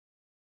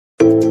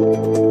What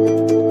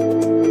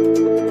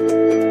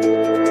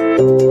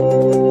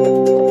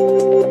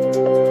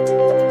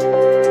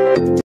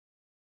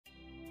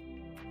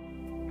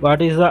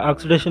is the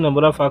oxidation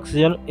number of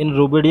oxygen in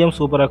rubidium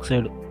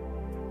superoxide?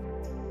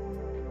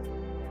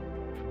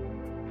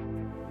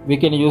 We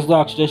can use the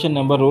oxidation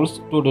number rules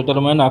to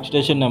determine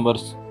oxidation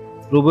numbers.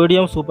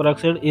 Rubidium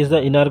superoxide is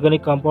the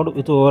inorganic compound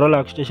with overall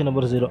oxidation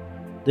number 0.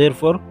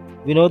 Therefore,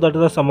 we know that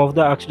the sum of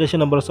the oxidation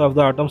numbers of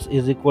the atoms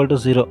is equal to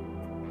 0.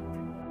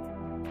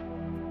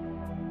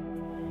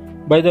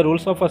 By the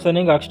rules of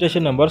assigning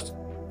oxidation numbers,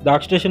 the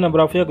oxidation number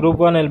of a group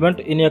 1 element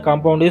in a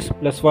compound is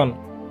 +1.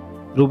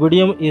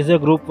 Rubidium is a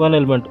group 1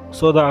 element,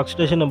 so the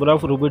oxidation number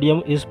of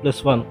rubidium is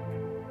 +1.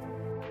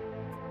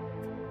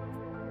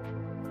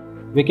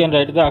 We can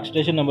write the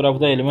oxidation number of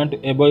the element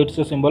above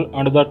its symbol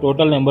and the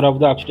total number of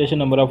the oxidation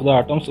number of the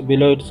atoms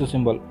below its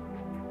symbol.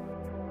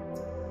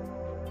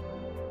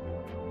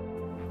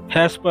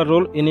 As per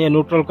rule, in a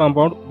neutral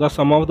compound, the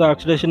sum of the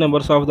oxidation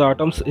numbers of the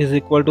atoms is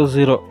equal to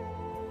 0.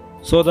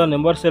 So the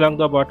numbers along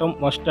the bottom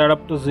must add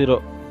up to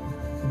 0.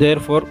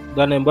 Therefore,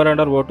 the number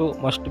under O2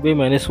 must be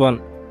 -1.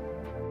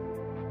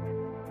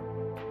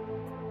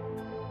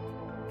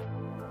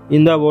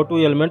 In the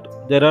O2 element,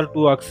 there are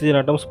 2 oxygen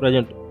atoms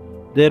present.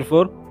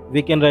 Therefore,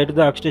 we can write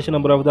the oxidation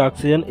number of the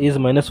oxygen is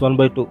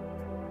 -1/2.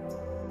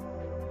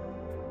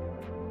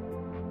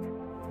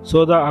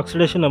 So the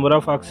oxidation number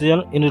of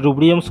oxygen in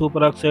rubidium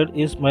superoxide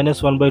is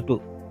 -1/2.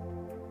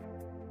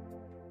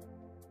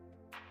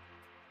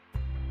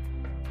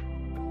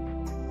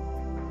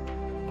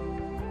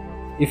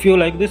 If you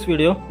like this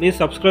video, please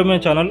subscribe my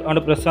channel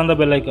and press on the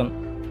bell icon.